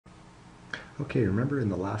Okay, remember in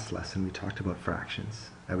the last lesson we talked about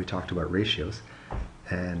fractions, we talked about ratios,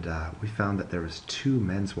 and we found that there was 2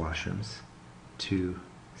 men's washrooms to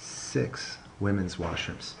 6 women's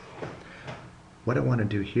washrooms. What I want to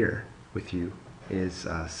do here with you is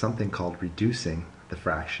something called reducing the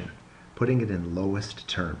fraction, putting it in lowest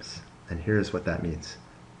terms. And here's what that means.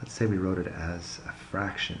 Let's say we wrote it as a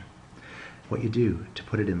fraction. What you do to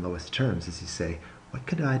put it in lowest terms is you say, what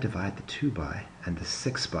could I divide the 2 by and the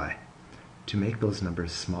 6 by to make those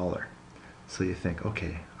numbers smaller? So you think,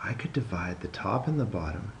 okay, I could divide the top and the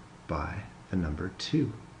bottom by the number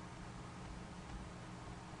 2.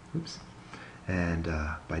 Oops. And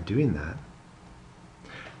by doing that,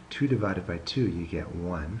 2 divided by 2, you get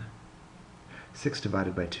 1. 6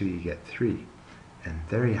 divided by 2, you get 3. And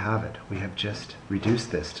there you have it. We have just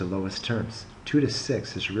reduced this to lowest terms. 2 to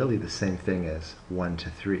 6 is really the same thing as 1 to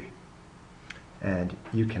 3. And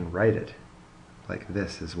you can write it like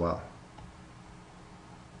this as well.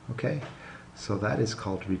 Okay, so that is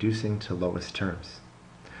called reducing to lowest terms.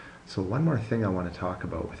 So one more thing I want to talk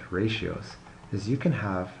about with ratios is you can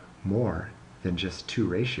have more than just 2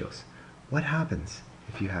 ratios. What happens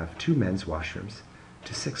if you have 2 men's washrooms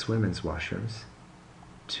to 6 women's washrooms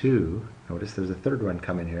to, notice there's a third one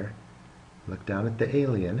coming here. Look down at the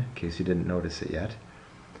alien in case you didn't notice it yet.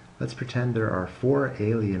 Let's pretend there are 4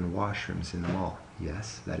 alien washrooms in the mall.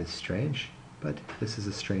 Yes, that is strange, but this is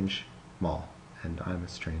a strange mall, and I'm a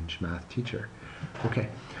strange math teacher. Okay,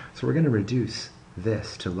 so we're going to reduce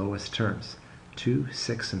this to lowest terms, 2,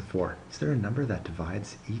 6, and 4. Is there a number that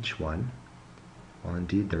divides each one? Well,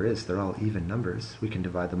 indeed there is. They're all even numbers. We can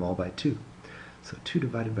divide them all by 2. So 2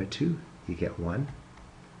 divided by 2, you get 1.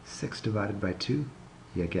 6 divided by 2,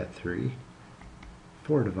 you get 3.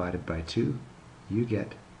 4 divided by 2, you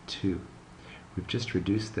get 2. We've just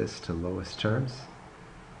reduced this to lowest terms,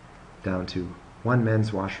 down to 1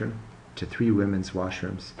 men's washroom to 3 women's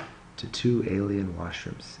washrooms to 2 alien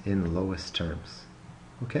washrooms in lowest terms.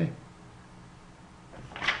 Okay?